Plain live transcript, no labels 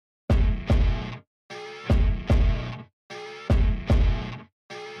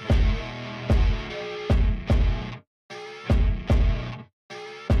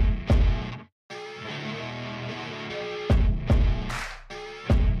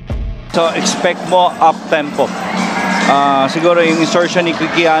So expect mo up tempo. Siguro yung insertion ni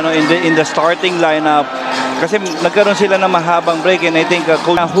Kikiano in the starting lineup kasi nagkaroon sila ng mahabang break, and I think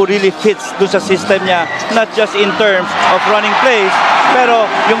who really fits do sa system niya, not just in terms of running plays pero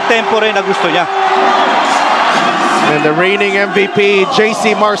yung tempo rin na gusto niya. And the reigning MVP,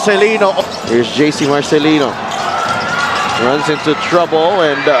 JC Marcelino. Here's JC Marcelino. Runs into trouble,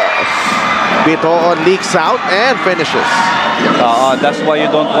 and Bitoon leaks out and finishes. That's why you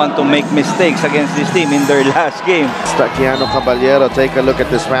don't want to make mistakes against this team in their last game. Staquiano Caballero, take a look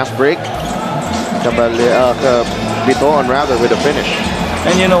at this fast break. Bitoon rather with a finish.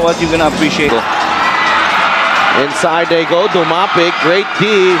 And you know what, you're gonna appreciate it. Inside they go, Dumapig, great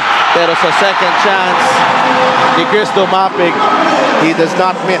D, pero sa second chance ni Chris Dumapig, he does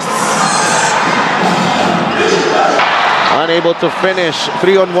not miss. Unable to finish,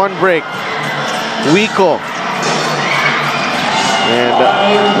 3-on-1 break. Wico. And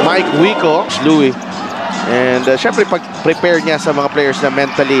Mike Wico, Louis. And syempre pag-prepare niya sa mga players na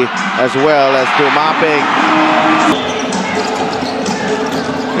mentally as well as Dumapig.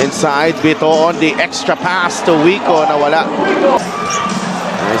 Inside, Bitoon, the extra pass to Wico, nawala.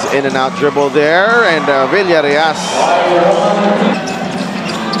 Nice in and out dribble there, and Villarreal.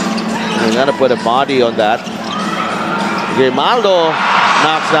 You gotta put a body on that. Grimaldo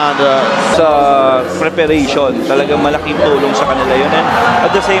knocks down the... Sa preparation, talagang malaking tulong sa kanila yun. And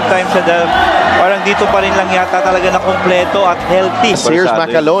at the same time, parang dito pa rin lang yata talaga na kompleto at healthy. Here's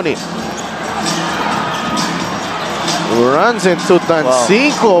Macaloni. Runs into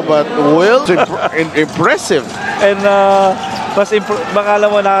Tansico, but Will impressive. And baka alam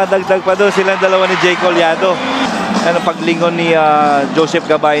mo, nakadagdag pa doon silang dalawa ni Jay Collado. Ano, paglingon ni Joseph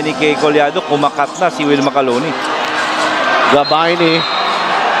Gabay ni Kay Collado, kumakat na si Will Macaloni. Gabayni.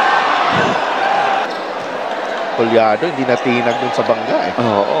 Collado, hindi natinag dun sa bangga eh.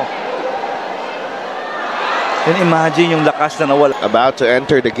 Oo. And imagine yung lakas na nawala. About to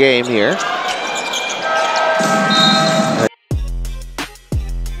enter the game here.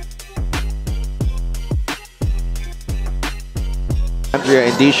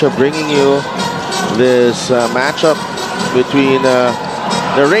 Andrea Indisha bringing you this matchup between the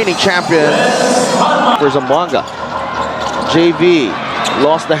reigning champions for Zamboanga. JV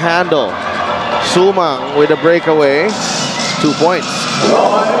lost the handle. Sumang with a breakaway. 2 points.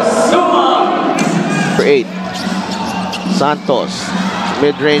 For 8. Santos.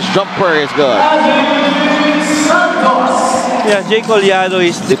 Mid-range jumper is good. Yeah, Jay Collado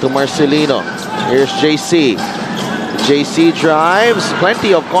is... To Marcelino. Here's JC. JC drives.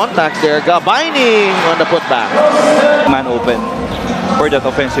 Plenty of contact there. Gabayni on the putback. Man open for that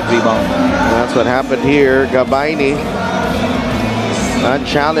offensive rebound. That's what happened here. Gabayni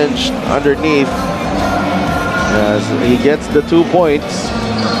unchallenged underneath as he gets the 2 points.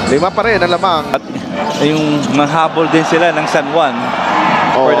 5 pa rin ang lamang. At yung mahabol din sila ng San Juan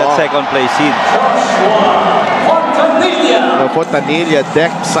for that second place seed. Fontanilla deck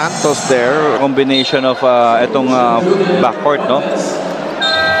Santos there. Combination of itong backcourt, no?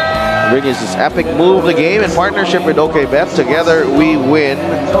 Brings this epic move the game in partnership with OKBet. Together we win.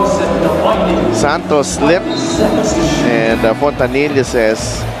 Santos slips and Fontanilla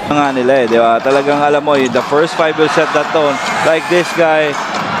says nga nila di ba? Talagang alam mo, the first 5 will set that tone. Like this guy.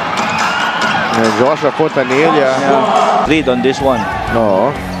 And Joshua Fontanilla. Lead on this one.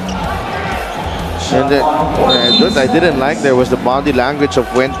 No. And I didn't like there was the body language of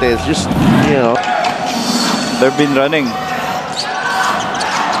Fuentes. Just, you know. They've been running.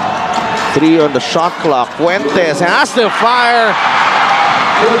 3 on the shot clock. Fuentes has to fire.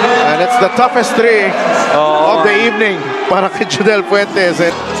 And it's the toughest 3 of the evening para kay Judel Fuentes.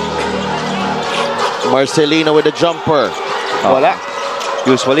 And Marcelino with a jumper. Wala.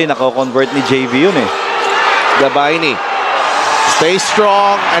 Usually, nako-convert ni JV yun eh. Gabayni. Stays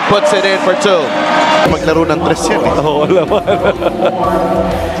strong and puts it in for 2. Maglaro ng 3 yan eh. Oo, laman.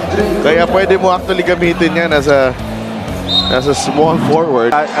 Kaya pwede mo actually gamitin yan as a small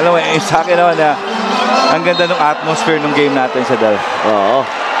forward. Alam mo, sa akin naman na ang ganda ng atmosphere ng game natin sa Dal. Oo.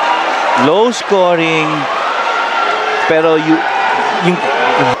 Low scoring, pero yung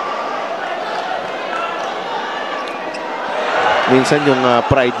minsan yung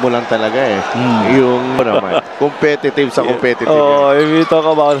pride mo lang talaga eh. Yung naman, competitive sa competitive. Oh, if you talk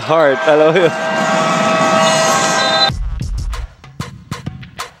about heart, alam mo yun.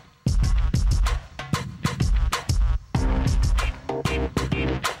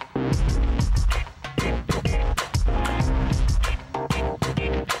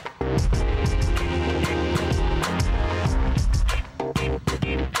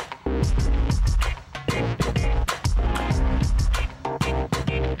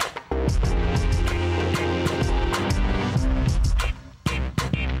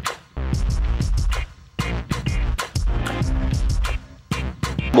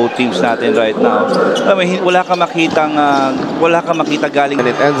 both teams natin right now. Alam mo, wala ka makita galing. And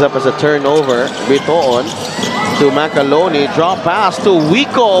it ends up as a turnover. Bitoon to Macaloni. Drop pass to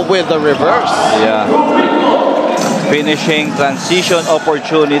Wico with the reverse. Yeah. Finishing transition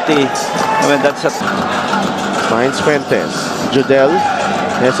opportunity. I mean, that's a... Finds Fuentes. Judel.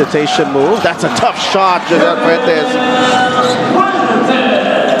 Hesitation move. That's a tough shot, Judel Fuentes.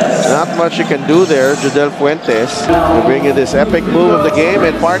 Not much you can do there, Judel Fuentes. We bring you this epic move of the game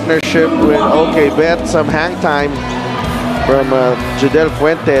in partnership with OK Bet. Some hang time from Judel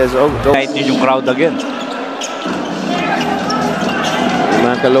Fuentes. Yung crowd again.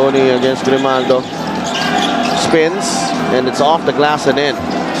 Macaloni against Grimaldo. Spins, and it's off the glass and in.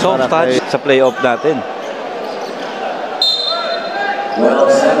 Soft touch sa playoff natin.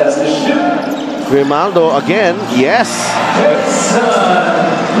 Grimaldo again, yes.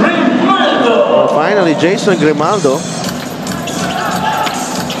 Well, finally, Jason Grimaldo.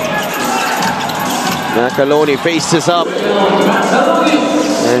 Macaloni faces up.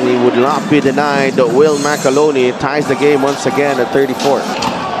 And he would not be denied. Will Macaloni ties the game once again at 34.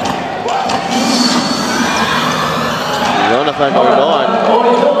 Jonathan Orlon.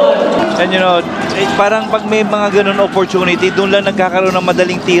 And you know, parang pag may mga ganun opportunity, doon lang nagkakaroon ng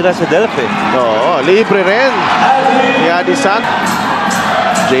madaling tira sa Delphi. Oo, libre rin. Yadi Sant.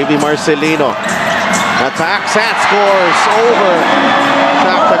 JB Marcelino. Attacks and scores over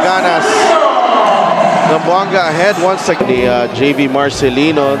Taganas. Zamboanga ahead once again. JB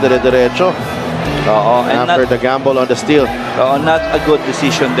Marcelino, dire-diretso. After the gamble on the steal. Not a good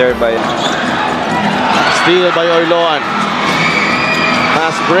decision there by... Steal by Orloan.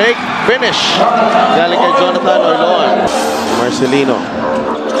 Pass break. Finish. Galing kay Jonathan Orloan. Marcelino.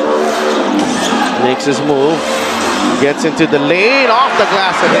 Makes his move. Gets into the lane. Off the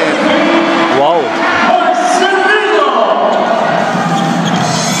glass again. Wow.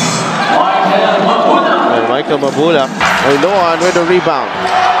 And Michael Mabula. Orloan with a rebound.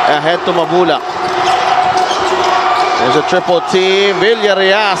 Ahead to Mabula. There's a triple team.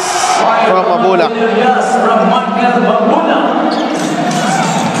 Villarreal from Mabula.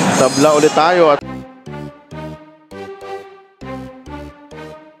 Tabla ulit tayo.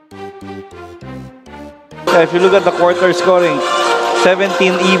 If you look at the quarter scoring, 17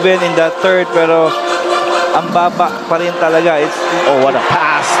 even in that third, pero ang baba pa rin talaga. Oh, what a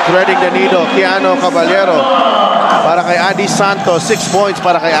pass. Threading the needle. Keanu Caballero. Para kay Adi Santos. 6 points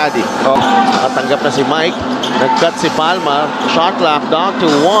para kay Adi. Natanggap na si Mike. Nag-cut si Palma. Shot clock down to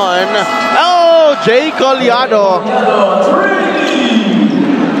 1. Oh, Jay Collado.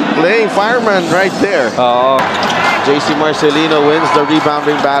 Playing fireman right there. JC Marcelino wins the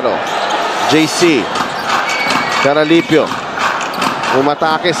rebounding battle. JC. Caralipio.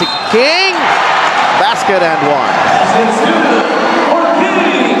 Umatake si King. Basket and 1.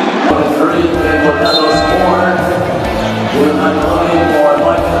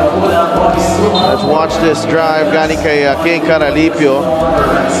 Let's watch this drive. Galing kay King Caralipio.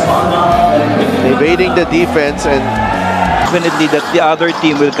 Evading the defense and definitely that the other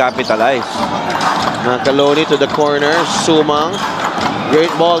team will capitalize. Macaloni to the corner. Sumang. Great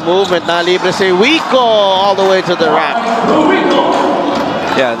ball movement. Na libre si Wico all the way to the rack.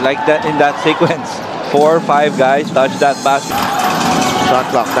 Yeah, like that in that sequence. 4 or 5 guys touch that basket. Shot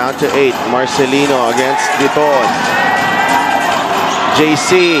clock down to 8. Marcelino against Biton.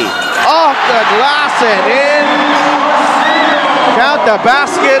 JC. Off the glass and in. Count the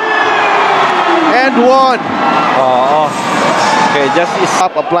basket. And 1. Okay, just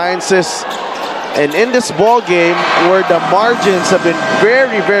Top appliances. And in this ball game, where the margins have been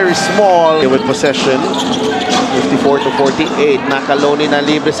very, very small with possession, 54 to 48. Macaloni na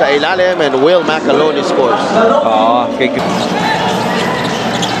libre sa ilalim, and Will Macaloni scores. Okay.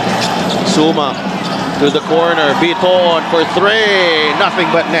 Suma to the corner. Biton for 3. Nothing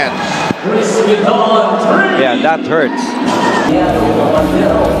but net. Yeah, that hurts.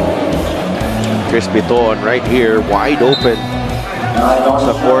 Chris Biton right here, wide open.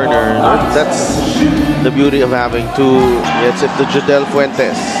 Sa corner. That's the beauty of having two. It's it to Judel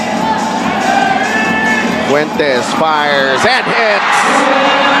Fuentes. Fuentes fires and hits.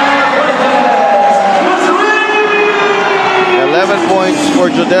 11 points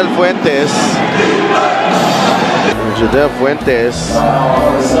for Judel Fuentes. Judel Fuentes,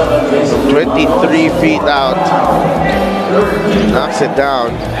 23 feet out, knocks it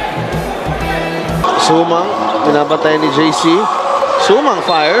down. Sumang, pinabantay ni JC. Sumang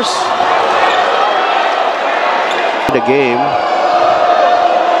fires. The game.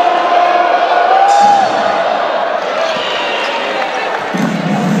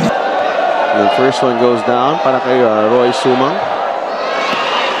 The first one goes down para kay Roy Sumang.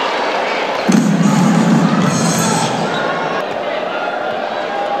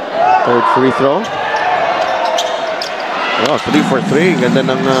 Third free throw. Oh, 3 for 3. Ganda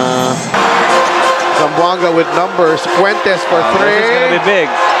ng Zamboanga with numbers. Fuentes for 3. This is gonna be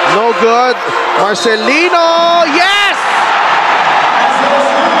big. No good. Marcelino. Yes!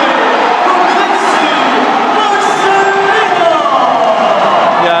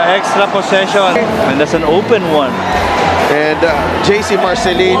 Yeah, extra possession. And that's an open one. And JC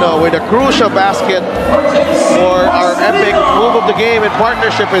Marcelino with a crucial basket for our epic move of the game in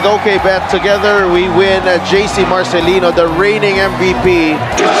partnership with OKBet. Together we win JC Marcelino, the reigning MVP.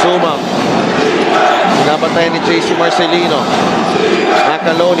 Sumang. Nabatay ni JC Marcelino.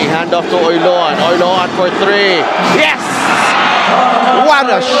 Macaloni, handoff to Oiloan. Oiloan for 3. Yes! What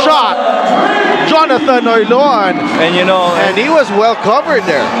a shot! Jonathan Oiloan. And you know, and he was well covered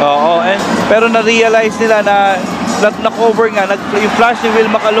there. pero na-realize nila na na-cover nga, yung flash ni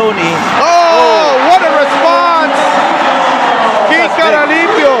Will Macaloni. Oh, what a response! King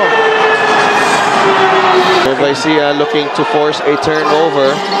Caralipio. Ecija looking to force a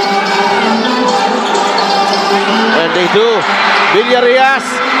turnover. And they do. Villarreal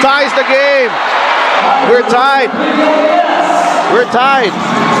ties the game. We're tied. We're tied.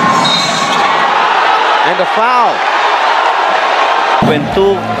 And a foul. When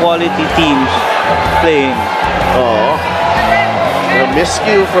two quality teams playing. Oh. A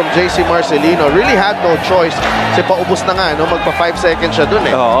miscue from JC Marcelino. Really had no choice. Kasi paubos na nga, no? Magpa 5 seconds siya dun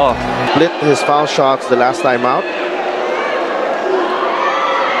eh. Oo. Split his foul shots the last time out.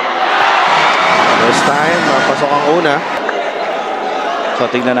 This time, pasok ang una.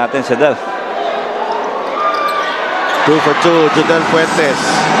 So, tignan natin si Del. 2 for 2, Judel Fuentes.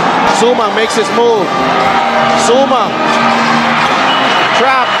 Sumang makes his move. Sumang.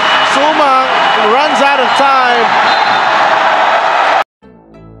 Trap. Sumang runs out of time.